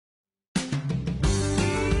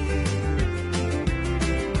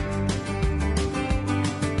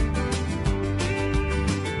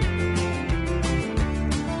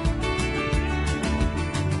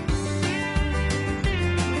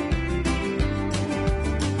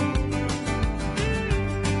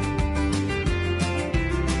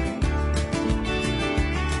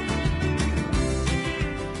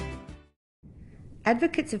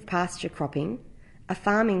Advocates of pasture cropping, a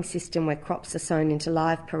farming system where crops are sown into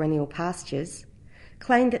live perennial pastures,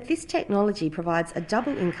 claim that this technology provides a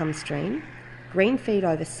double income stream, green feed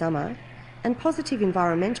over summer, and positive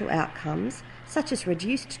environmental outcomes such as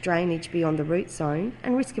reduced drainage beyond the root zone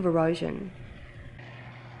and risk of erosion.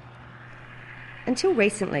 Until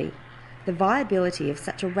recently, the viability of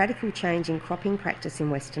such a radical change in cropping practice in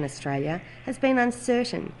Western Australia has been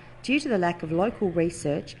uncertain due to the lack of local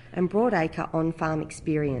research and broadacre on-farm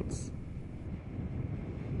experience.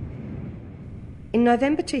 In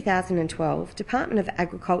November 2012, Department of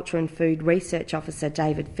Agriculture and Food Research Officer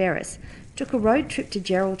David Ferris took a road trip to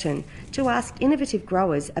Geraldton to ask innovative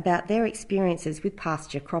growers about their experiences with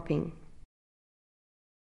pasture cropping.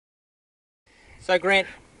 So Grant,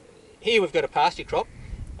 here we've got a pasture crop,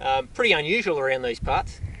 pretty unusual around these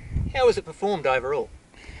parts. How has it performed overall?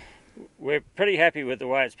 We're pretty happy with the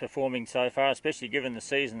way it's performing so far, especially given the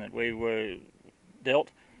season that we were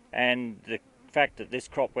dealt and the fact that this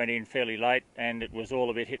crop went in fairly late and it was all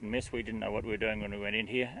a bit hit and miss. We didn't know what we were doing when we went in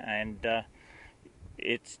here, and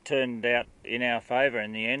it's turned out in our favour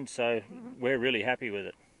in the end, so we're really happy with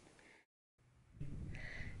it.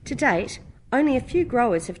 To date, only a few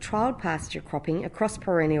growers have trialled pasture cropping across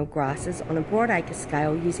perennial grasses on a broadacre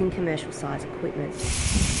scale using commercial size equipment.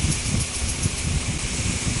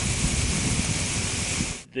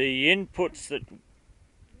 The inputs that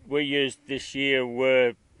we used this year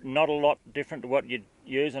were not a lot different to what you'd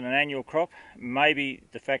use on an annual crop. Maybe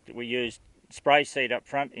the fact that we used spray seed up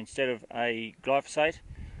front instead of a glyphosate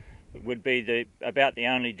would be about the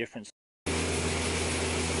only difference.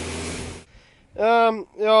 I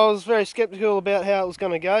was very sceptical about how it was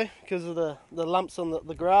going to go because of the lumps on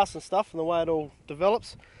the grass and stuff and the way it all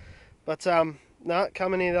develops. But no,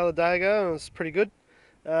 coming in the other day ago, it was pretty good.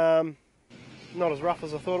 Not as rough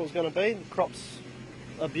as I thought it was going to be. The crop's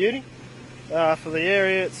a beauty. For the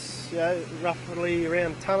area, it's roughly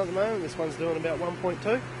around a tonne at the moment. This one's doing about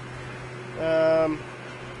 1.2.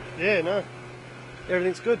 Yeah, no,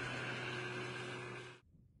 everything's good.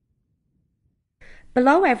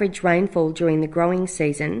 Below average rainfall during the growing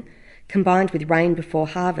season, combined with rain before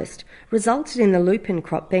harvest, resulted in the lupin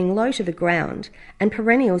crop being low to the ground and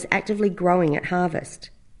perennials actively growing at harvest.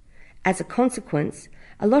 As a consequence,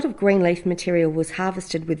 a lot of green leaf material was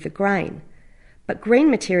harvested with the grain, but green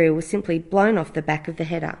material was simply blown off the back of the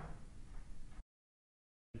header.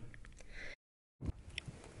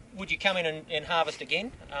 Would you come in and harvest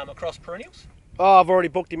again across perennials? Oh, I've already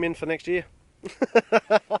booked him in for next year.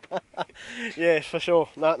 Yeah, for sure.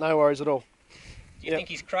 No worries at all. Do you think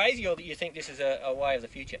he's crazy, or do you think this is a way of the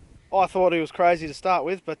future? I thought he was crazy to start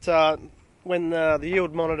with, but when the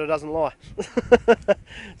yield monitor doesn't lie.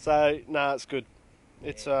 So, no, it's good.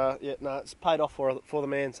 It's it's paid off for the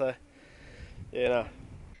man, so yeah, no.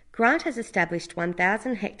 Grant has established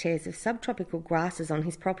 1,000 hectares of subtropical grasses on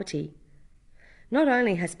his property. Not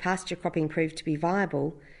only has pasture cropping proved to be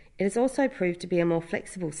viable, it has also proved to be a more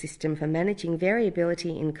flexible system for managing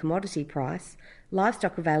variability in commodity price,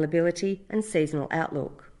 livestock availability and seasonal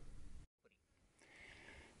outlook.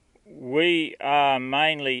 We are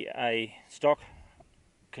mainly a stock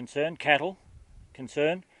concern, cattle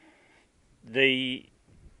concern. The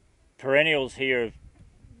perennials here have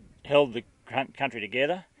held the country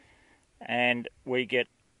together, and we get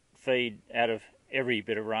feed out of every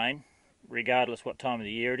bit of rain, regardless what time of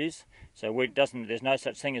the year it is. So there's no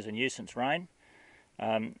such thing as a nuisance rain,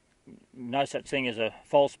 no such thing as a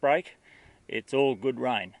false break. It's all good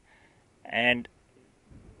rain, and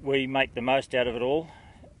we make the most out of it all.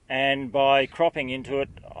 And by cropping into it,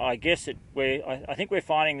 I think we're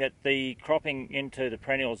finding that the cropping into the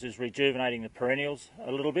perennials is rejuvenating the perennials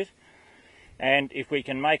a little bit. And if we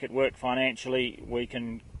can make it work financially, we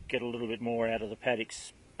can get a little bit more out of the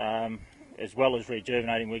paddocks, as well as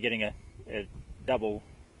rejuvenating. We're getting a double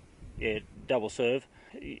serve.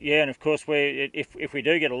 Yeah, and of course, if we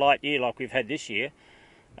do get a light year like we've had this year,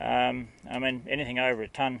 anything over a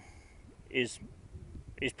tonne is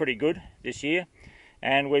pretty good this year,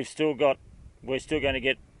 and we're still going to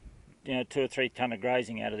get 2 or 3 tonne of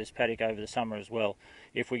grazing out of this paddock over the summer as well.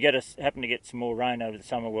 If we happen to get some more rain over the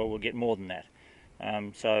summer, well, we'll get more than that.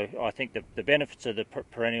 So I think the benefits of the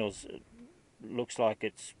perennials looks like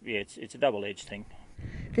it's a double-edged thing.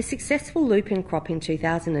 The successful lupin crop in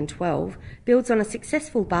 2012 builds on a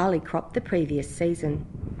successful barley crop the previous season.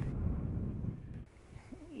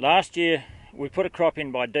 Last year we put a crop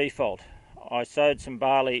in by default. I sowed some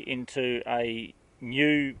barley into a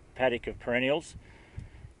new paddock of perennials,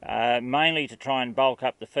 mainly to try and bulk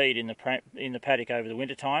up the feed in the paddock over the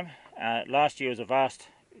winter time. Last year was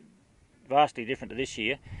vastly different to this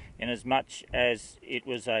year, in as much as it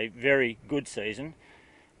was a very good season,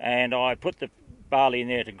 and I put the barley in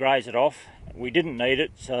there to graze it off. We didn't need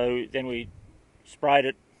it, so then we sprayed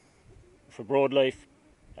it for broadleaf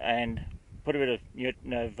and put a bit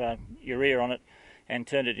of urea on it and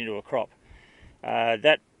turned it into a crop.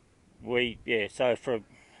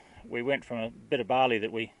 We went from a bit of barley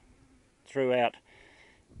that we threw out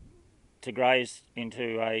to graze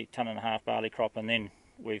into a 1.5 ton barley crop, and then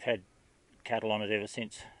we've had cattle on it ever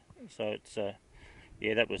since. So it's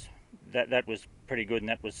that was pretty good, and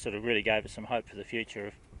that was sort of really gave us some hope for the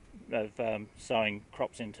future of sowing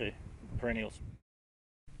crops into perennials.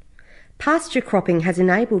 Pasture cropping has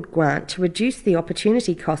enabled Grant to reduce the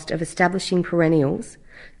opportunity cost of establishing perennials,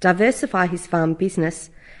 diversify his farm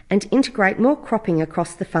business, and integrate more cropping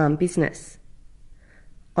across the farm business.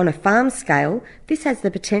 On a farm scale, this has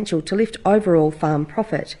the potential to lift overall farm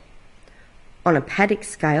profit. On a paddock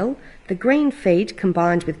scale, the green feed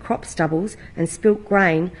combined with crop stubbles and spilt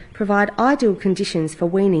grain provide ideal conditions for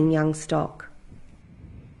weaning young stock.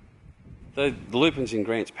 The lupins in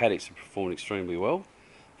Grant's paddocks have performed extremely well.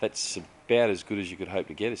 That's about as good as you could hope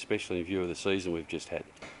to get, especially in view of the season we've just had.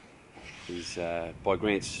 By what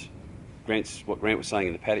Grant was saying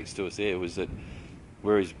in the paddocks to us there was that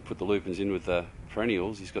where he's put the lupins in with the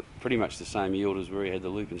perennials, he's got pretty much the same yield as where he had the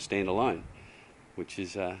lupins stand alone, which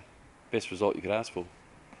is best result you could ask for.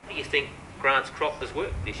 Do you think Grant's crop has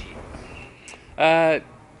worked this year?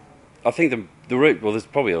 I think there's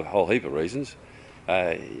probably a whole heap of reasons.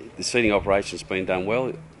 The seeding operation's been done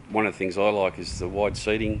well. One of the things I like is the wide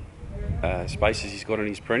seeding spaces he's got in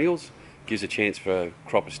his perennials. Gives a chance for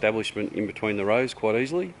crop establishment in between the rows quite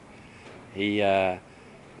easily. The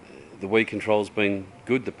weed control's been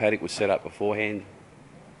good. The paddock was set up beforehand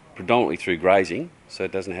predominantly through grazing, so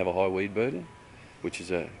it doesn't have a high weed burden, which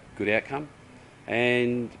is a good outcome.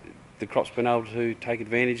 And the crop's been able to take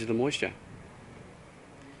advantage of the moisture.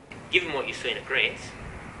 Given what you've seen at Grant's,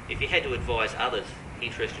 if you had to advise others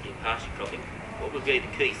interested in pasture cropping, what would be the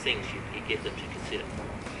key things you'd get them to consider?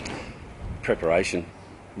 Preparation.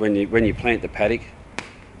 When you plant the paddock,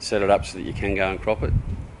 set it up so that you can go and crop it.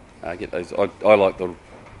 Get those. I like the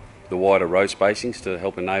wider row spacings to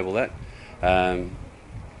help enable that.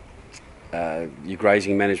 Your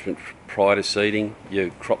grazing management prior to seeding, your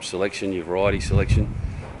crop selection, your variety selection,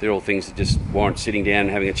 they're all things that just warrant sitting down and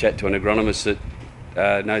having a chat to an agronomist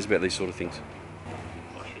that knows about these sort of things.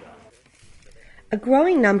 A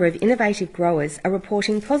growing number of innovative growers are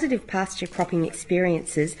reporting positive pasture cropping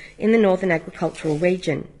experiences in the northern agricultural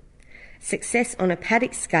region. Success on a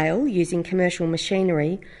paddock scale using commercial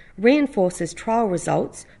machinery reinforces trial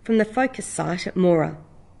results from the focus site at Moora.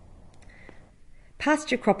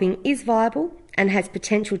 Pasture cropping is viable and has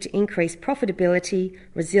potential to increase profitability,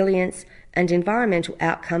 resilience and environmental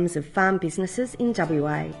outcomes of farm businesses in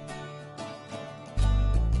WA.